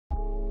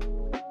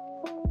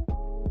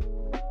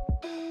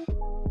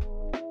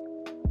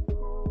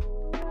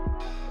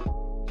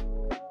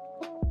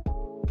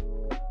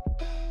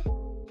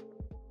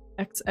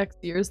X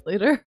years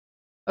later.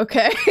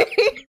 Okay.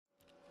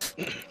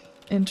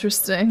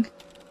 Interesting.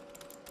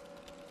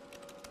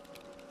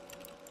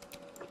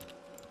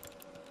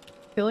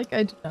 I feel like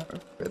I do not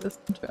remember this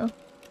intro.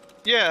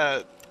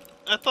 Yeah,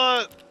 I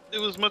thought it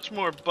was much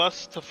more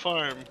bus to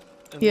farm.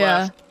 And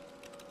Yeah.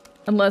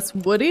 Unless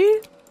Woody?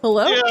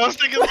 Hello? Yeah, I was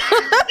thinking what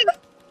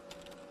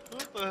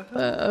the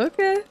hell?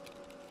 Okay.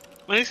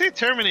 When they say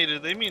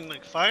terminated, they mean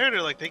like fired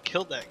or like they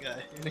killed that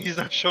guy and he's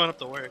not showing up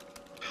to work.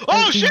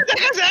 Oh shit, that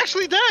guy's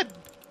actually dead!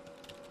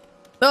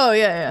 Oh,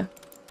 yeah,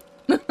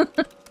 yeah.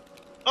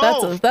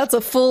 That's a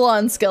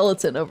full-on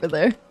skeleton over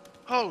there.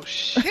 Oh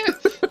shit!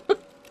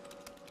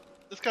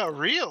 This got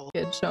real.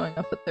 Kid showing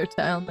up at their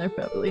town, they're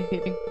probably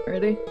hating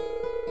already.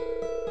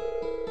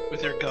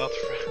 With your goth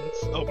friends.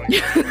 Oh my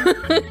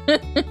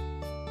god.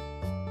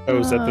 Oh,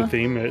 is that the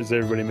theme? Is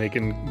everybody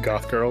making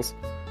goth girls?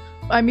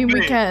 I mean,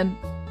 we can.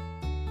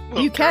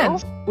 Little You can.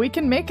 girls? We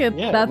can make it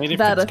Yeah, that I mean, if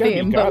a it's gonna be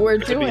theme, goth, but we're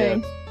it could be a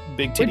doing.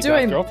 big titty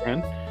doing- goth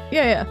girlfriend.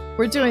 Yeah,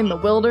 we're doing the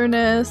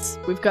wilderness.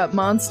 We've got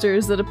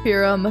monsters that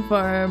appear on the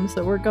farm,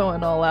 so we're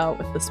going all out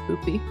with the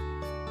spoopy.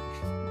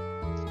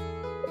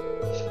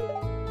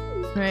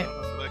 Right,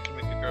 I can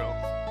make a girl.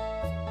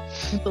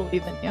 I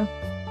believe in you.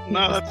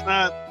 No, that's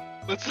not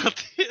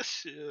the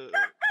issue.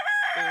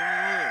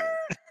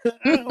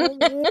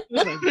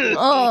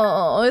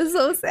 Oh, it's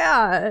so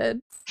sad.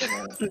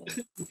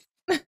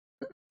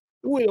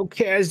 Will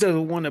Kaz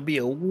doesn't want to be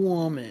a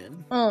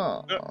woman.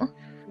 Oh,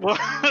 What?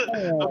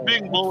 I'm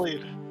being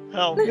bullied.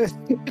 Help. There's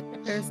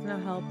no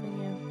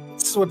helping you.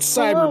 That's what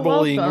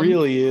cyberbullying welcome.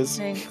 really is.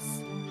 Thanks.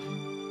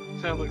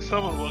 Sounds like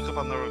someone woke up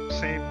on the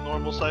same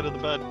normal side of the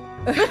bed.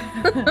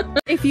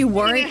 If you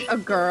weren't a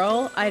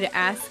girl, I'd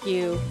ask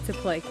you to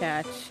play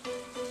catch.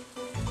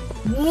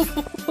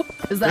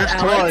 is that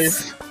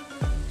Alex?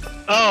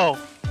 Oh,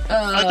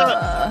 I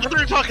thought you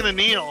were talking to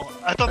Neil.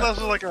 I thought that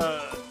was like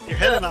you're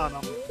hitting on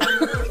him.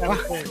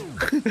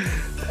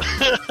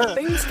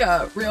 Things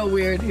got real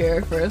weird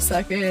here for a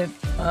second.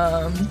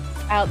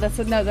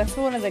 That's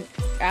one of the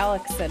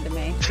Alex said to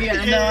me.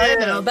 Yeah, no, I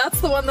know. That's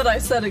the one that I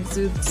said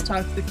exudes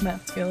toxic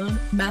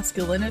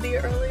masculinity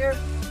earlier.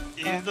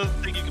 He doesn't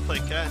think you can play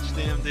catch,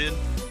 damn dude.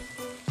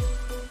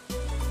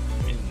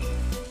 I mean,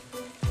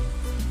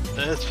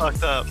 that's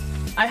fucked up.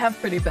 I have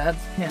pretty bad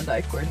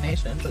hand-eye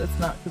coordination, but it's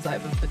not because I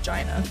have a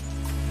vagina.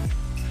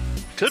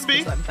 Could be.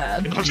 It's 'cause I'm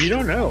bad. You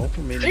don't know.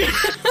 I mean,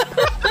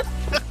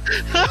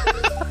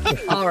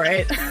 All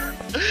right.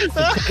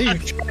 you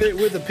tried it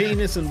with a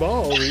penis and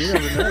balls. You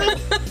never know.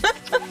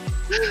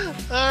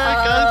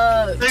 Alright,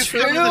 guys. Thanks for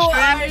True, coming to the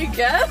stream. I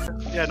guess.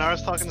 Yeah,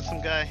 Nara's talking to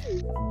some guy.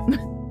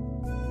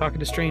 Talking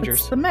to strangers.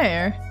 It's the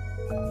mayor.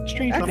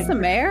 That's the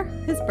mayor?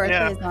 His birthday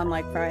Yeah. is on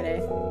like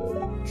Friday.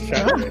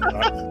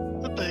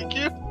 Thank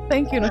you.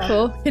 Thank you,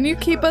 Nicole. Can you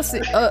keep us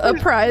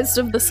apprised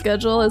of the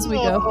schedule as we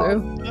go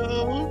through?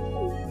 No.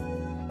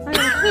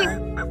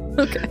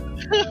 Okay.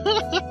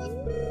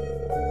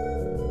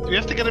 Do we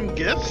have to get him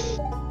gifts? Is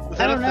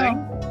I that a don't thing?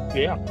 know.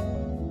 Yeah.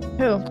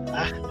 Who?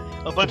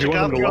 A bunch Do of you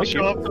want goth him to girls like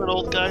show you? up at an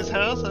old guy's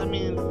house? I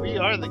mean, we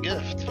are the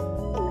gift.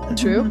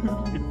 True.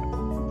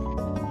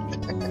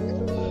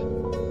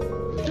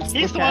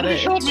 He's the look one at who it,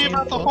 showed it's me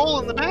about the shameful. hole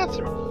in the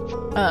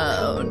bathroom.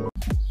 Oh.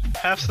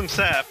 Have some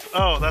sap.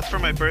 Oh, that's for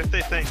my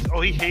birthday, thanks.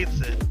 Oh, he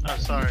hates it. Oh,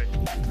 sorry.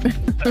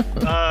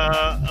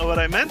 What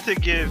I meant to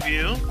give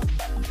you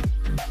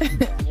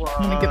was...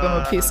 I'm gonna give him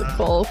a piece of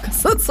coal,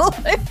 because that's all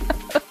I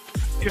have.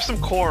 Here's some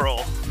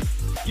coral.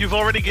 You've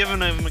already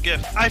given him a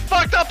gift. I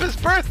fucked up his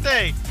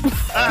birthday!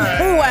 Alright.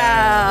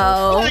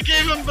 Wow. I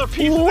gave him a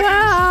piece of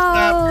Wow.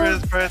 sap for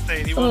his birthday,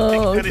 and he won't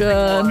Oh, think anything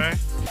God. more.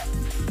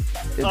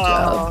 Good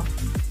job.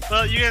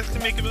 Well, you guys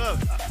can make him up.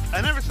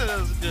 I never said I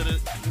was good at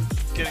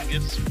getting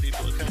gifts from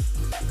people, okay?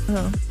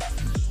 Oh.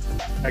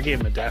 I gave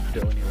him a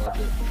daffodil and he loved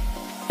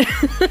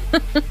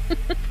it.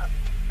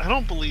 I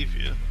don't believe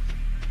you.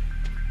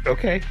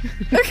 Okay.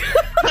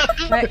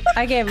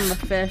 I gave him a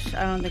fish.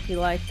 I don't think he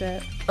liked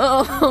it.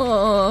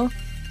 Oh.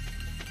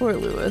 Poor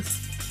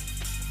Lewis.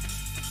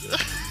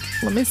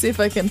 Let me see if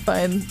I can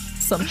find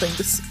something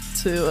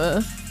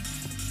to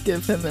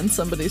give him in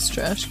somebody's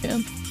trash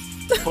can.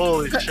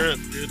 Holy shit,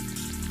 dude.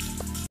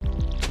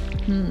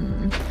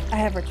 I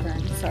have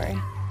returned. Sorry.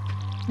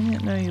 I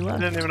didn't know you I left.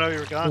 didn't even know you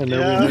were gone. I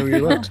never knew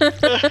you left.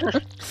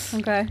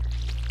 Okay.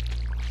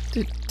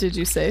 Did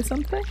you say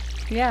something?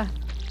 Yeah.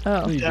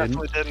 Oh. You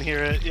Definitely didn't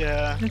hear it,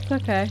 yeah. It's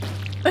okay.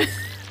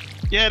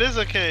 Yeah, it is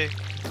okay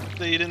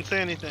that you didn't say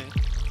anything.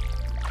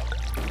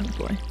 Oh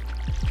boy.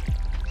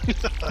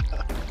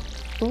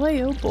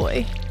 Boy, oh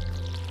boy.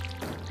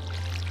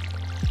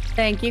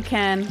 Thank you,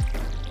 Ken.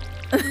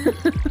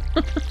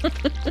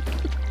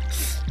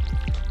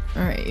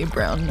 Alright, you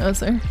brown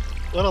noser.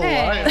 What a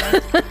Hey.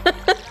 liar.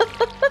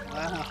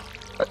 Wow.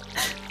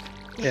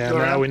 Yeah, Go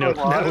now around we know. for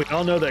a while. Now we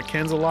all know that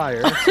Ken's a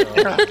liar. So.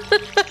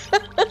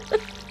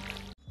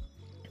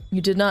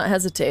 You did not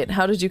hesitate.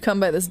 How did you come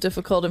by this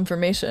difficult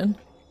information?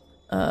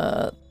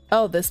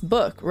 Oh, this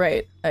book,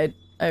 right. I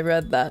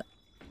read that.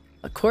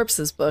 A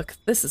corpse's book.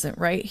 This isn't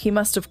right. He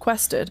must have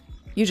quested.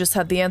 You just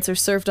had the answer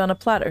served on a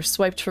platter,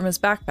 swiped from his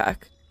backpack.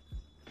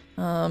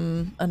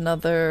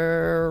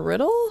 Another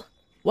riddle?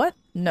 What?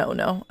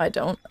 No, I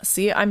don't.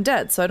 See, I'm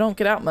dead, so I don't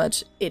get out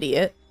much.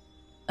 Idiot.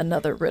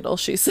 Another riddle,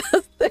 she says.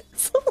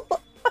 Thanks a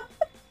lot.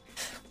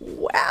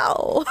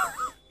 Wow.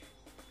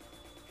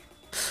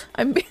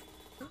 I'm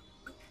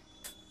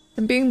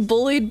being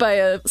bullied by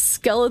a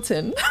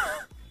skeleton.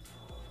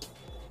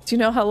 Do you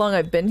know how long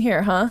I've been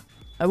here, huh?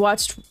 I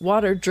watched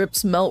water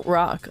drips melt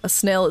rock. A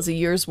snail is a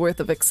year's worth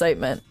of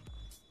excitement.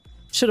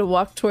 Should have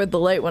walked toward the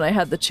light when I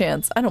had the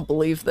chance. I don't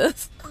believe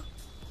this.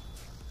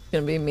 It's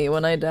gonna be me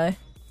when I die.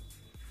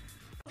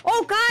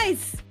 Oh,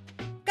 guys!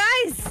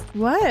 Guys!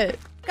 What?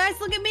 Guys,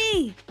 look at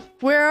me!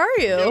 Where are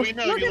you? Yeah, we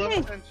know Look you at love me.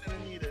 attention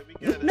and need it. We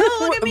get it. No,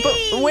 look at me!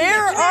 But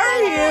where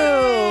are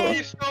you?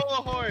 You stole a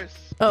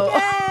horse. Oh.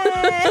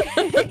 Yay!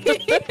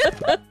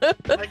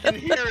 I can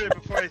hear it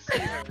before I see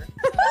her.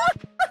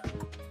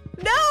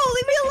 No,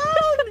 leave me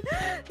alone!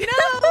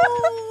 No!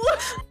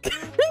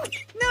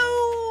 No!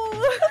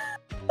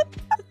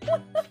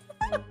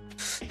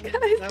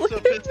 Guys, Not look so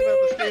at pissed me! about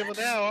the stable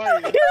now, are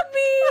you? Look at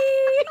me!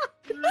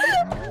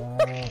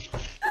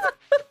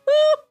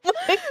 Oh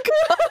my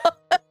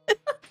god!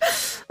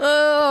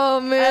 Oh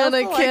man, I also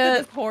like that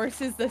can't. this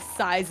horse is the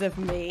size of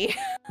me.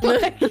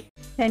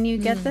 Can you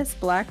get this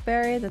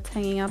blackberry that's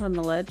hanging out on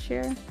the ledge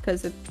here?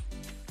 Because it's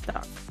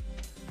stuck.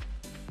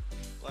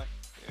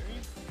 Blackberry?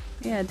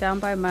 Yeah, down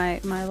by my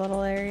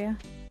little area.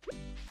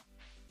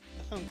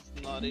 That sounds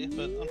naughty,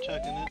 but I'm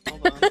checking it.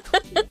 Hold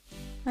on.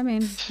 I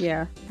mean,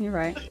 yeah, you're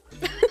right.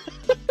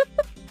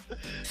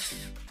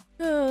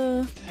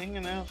 It's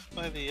hanging out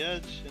by the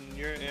edge in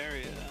your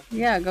area.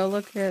 Yeah, go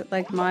look at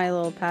like my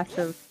little patch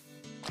of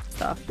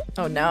stuff.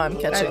 Oh, now I'm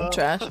catching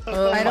trash.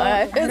 Oh I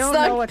my! don't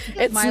know what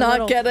It's my not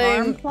little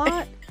getting. farm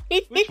plot.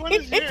 Which one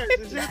is yours?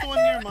 Is it the one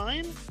near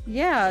mine?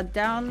 Yeah,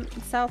 down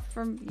south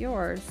from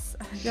yours.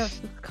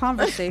 Just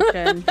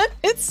conversation.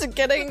 It's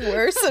getting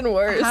worse and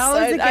worse. How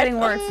is it getting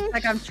I- worse?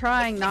 Like I'm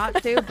trying not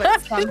to,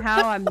 but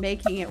somehow I'm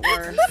making it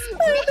worse.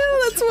 I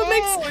know, that's what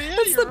makes. Oh, yeah,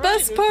 That's you're the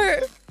best right.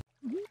 part.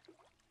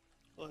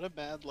 What a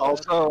bad lad.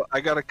 Also, I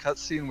got a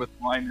cutscene with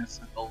Linus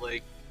at the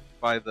lake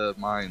by the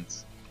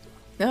mines.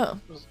 No.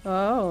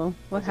 Oh,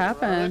 what Was it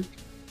happened?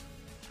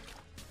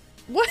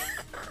 What?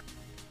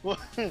 What?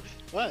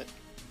 What?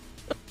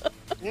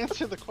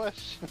 Answer the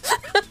question.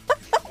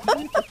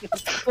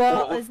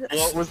 Well,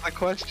 What was the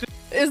question?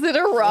 Is it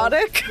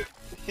erotic?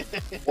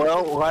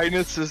 Well,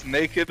 Linus is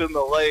naked in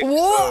the lake,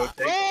 Whoa! so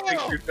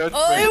take your judgment.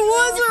 Oh, it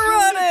was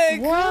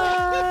erotic.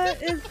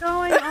 what is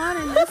going on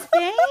in this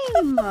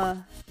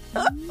game?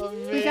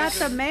 We got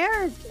the Amazing.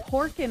 mayor's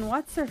porking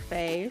what's her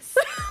face.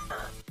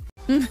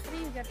 How do you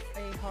get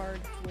a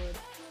hardwood?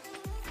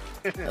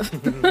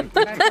 That's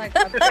like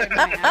upside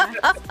my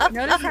ass.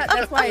 Notice how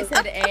that's why I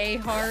said a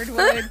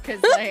hardwood,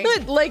 because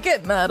like Like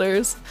it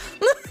matters.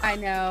 I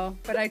know,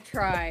 but I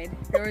tried.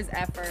 There was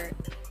effort.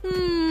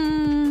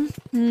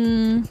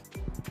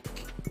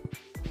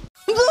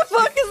 What the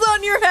fuck is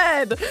on your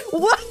head?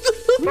 What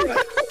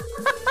the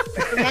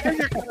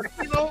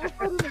All of a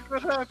sudden, like,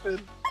 what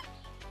happened?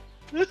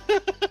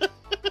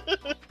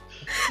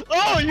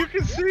 Oh, you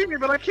can see me,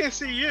 but I can't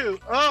see you.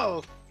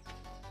 Oh.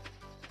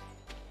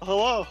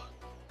 Hello.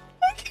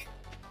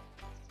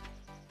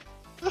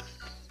 I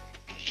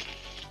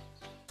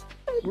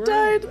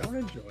died. I'm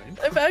enjoying.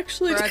 I've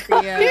actually We're at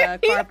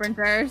died. the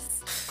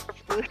carpenters.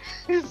 Oh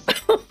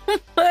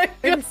my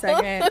Wait a God.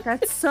 second.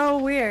 That's so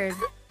weird.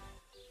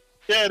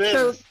 Yeah, it is.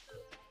 So-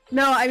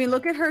 No, I mean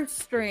look at her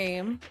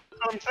stream.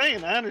 That's what I'm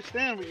saying. I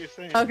understand what you're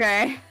saying.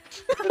 Okay.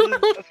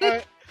 That's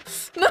why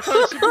No. I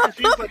was super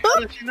confused. Like, how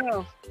did you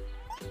know?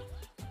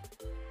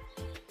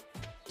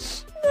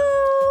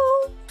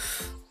 No.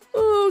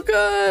 Oh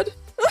God.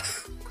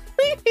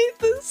 I hate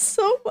this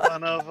so much.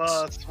 One of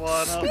us.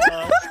 One of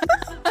us.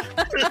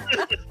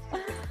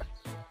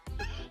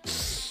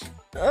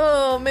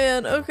 Oh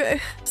man, okay.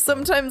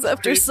 Sometimes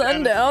after Pretty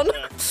sundown,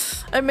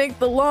 sanity I make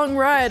the long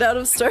ride out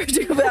of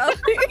Stardew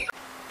Valley.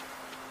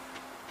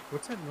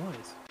 What's that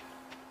noise?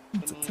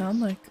 What's it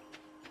sound like?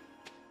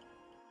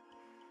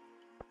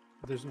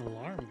 There's an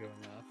alarm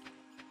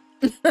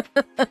going off.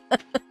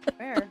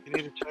 Where? You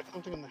need to check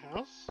something in the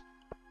house?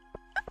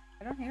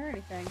 I don't hear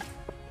anything.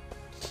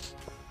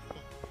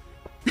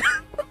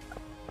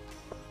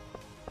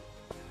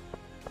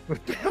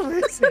 What the hell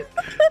is it?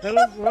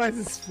 Why is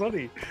this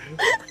funny?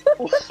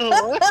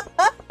 What?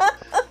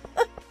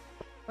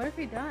 What have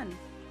you done?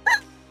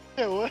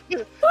 Yeah, what?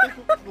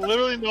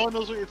 Literally no one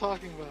knows what you're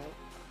talking about.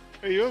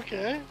 Are you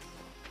okay?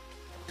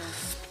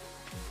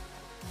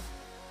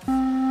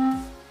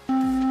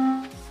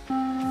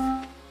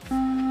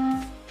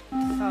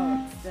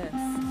 Oh, it's this.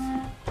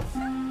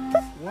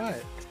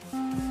 What?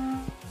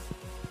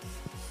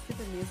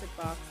 Stupid music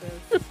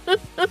boxes.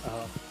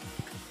 Oh.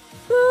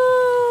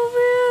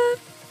 Oh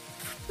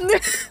man.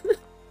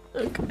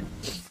 Okay.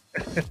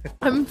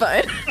 I'm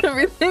fine.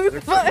 Everything's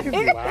They're fine.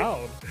 fucking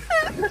loud.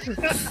 Yeah.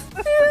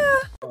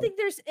 I don't think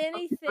there's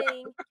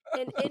anything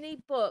in any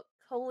book,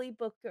 holy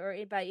book, or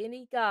by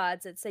any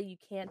gods that say you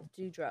can't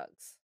do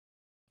drugs.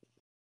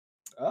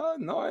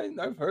 No,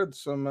 I've heard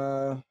some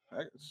people.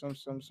 I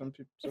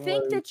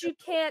think that you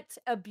can't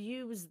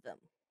abuse them.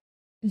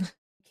 You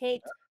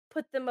can't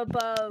put them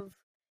above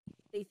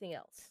anything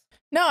else.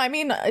 No, I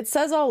mean, it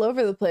says all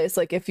over the place,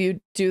 like, if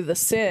you do the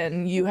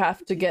sin, you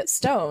have to get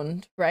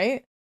stoned,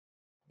 right?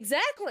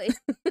 Exactly.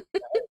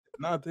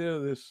 Not hear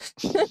this.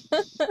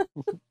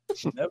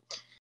 Yep.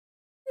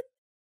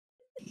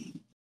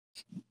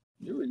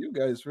 You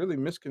guys really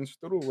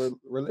misconstrue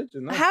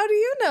religion. Huh? How do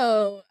you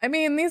know? I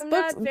mean, these I'm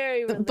books not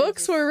very the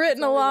books were religious.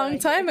 written a It's only long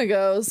what I time hear.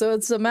 ago, so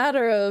it's a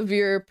matter of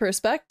your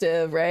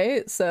perspective,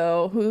 right?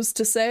 So who's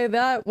to say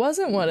that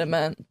wasn't what it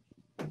meant?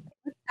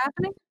 What's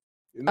happening?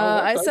 You know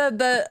what? I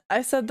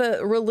said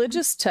that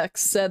religious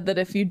texts said that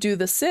if you do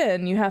the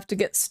sin, you have to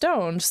get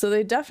stoned. So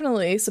they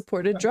definitely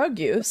supported drug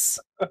use.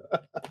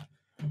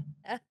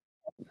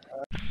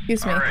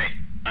 Excuse me. Alright,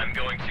 I'm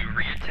going to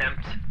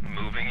reattempt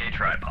moving a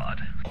tripod.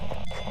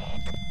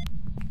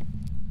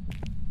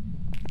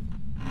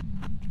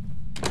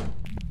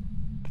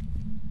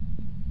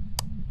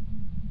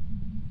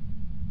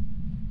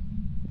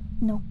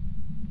 No.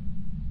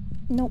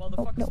 No.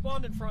 Motherfucker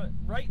spawned in front,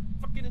 right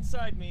fucking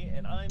inside me,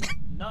 and I'm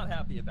not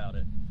happy about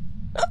it.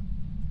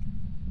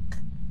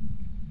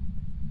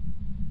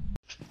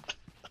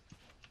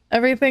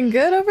 Everything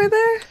good over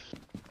there?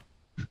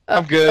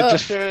 I'm good.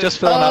 Just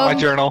filling out my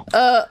journal.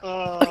 Yeah,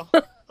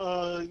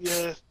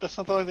 that's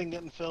not the only thing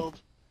getting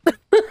filled.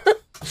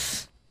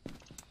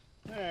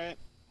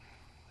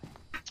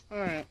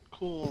 Alright,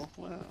 cool.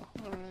 Wow,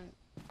 alright.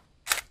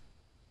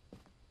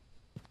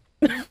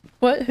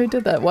 What? Who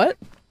did that? What?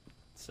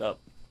 What's up?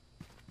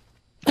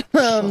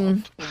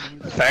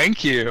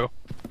 Thank you.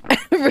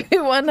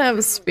 Everyone have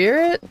a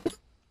spirit?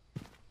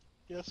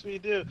 Yes, we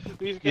do.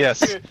 We've got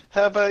Yes. here.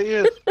 How about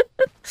you?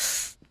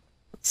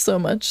 So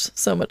much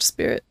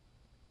spirit.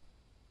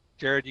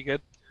 Jared, you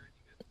good?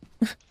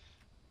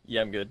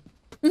 Yeah, I'm good.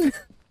 You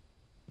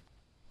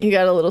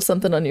got a little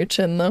something on your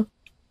chin, though.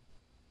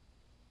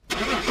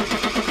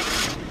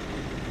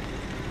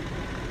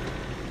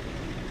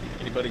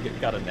 Anybody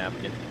got a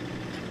napkin?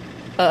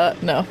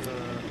 No.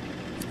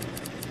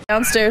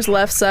 Downstairs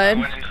left I side.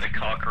 went into the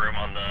cock room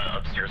on the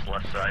upstairs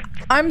left side.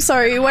 I'm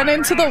sorry, you went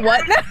into the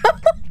what now?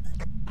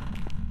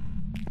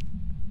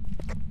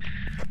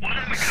 What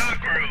is the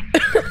cock room?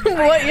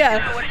 What?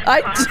 Yeah.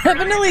 I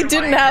definitely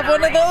didn't have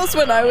one of those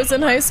when I was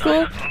in high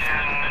school.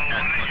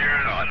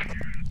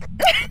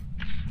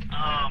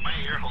 Oh, my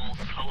ear holes.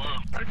 Hello.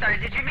 I'm sorry,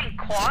 did you mean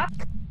quack?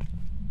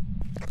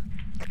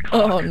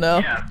 Oh no.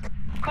 Yeah.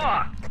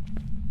 Quack.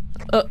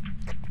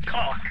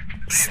 Cock.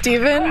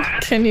 Steven,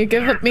 can you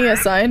give me a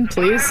sign,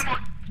 please?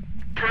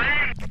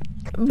 Crow.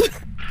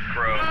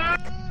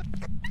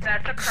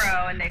 That's a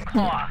crow and they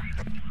claw.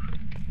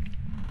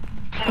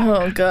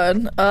 Oh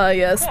god.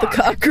 Yes, the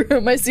cock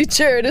room. I see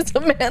Jared is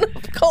a man of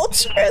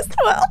culture as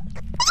well.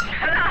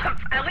 Shut up.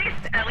 At least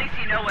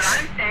you know what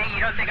I'm saying. You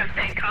don't think I'm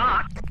saying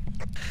cock.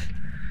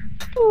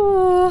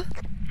 Oh.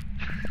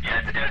 Yeah,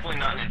 it's definitely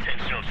not an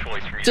intentional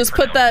choice for you. Just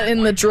put that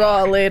in the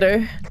draw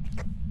later.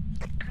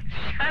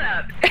 Shut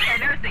up. See, I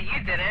noticed that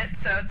you did it,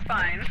 so it's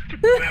fine.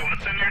 Wait,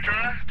 what's in your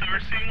drawer? Never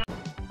seen one.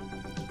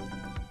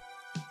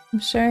 I'm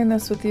sharing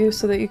this with you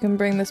so that you can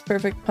bring this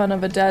perfect pun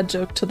of a dad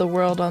joke to the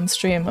world on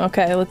stream.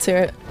 Okay, let's hear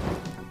it.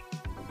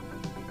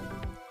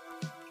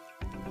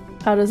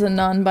 How does a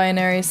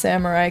non-binary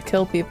samurai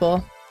kill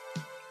people?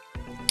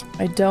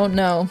 I don't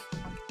know.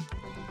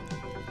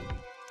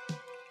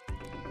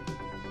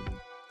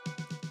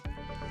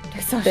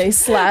 They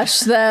slash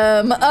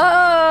them.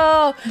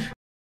 Oh!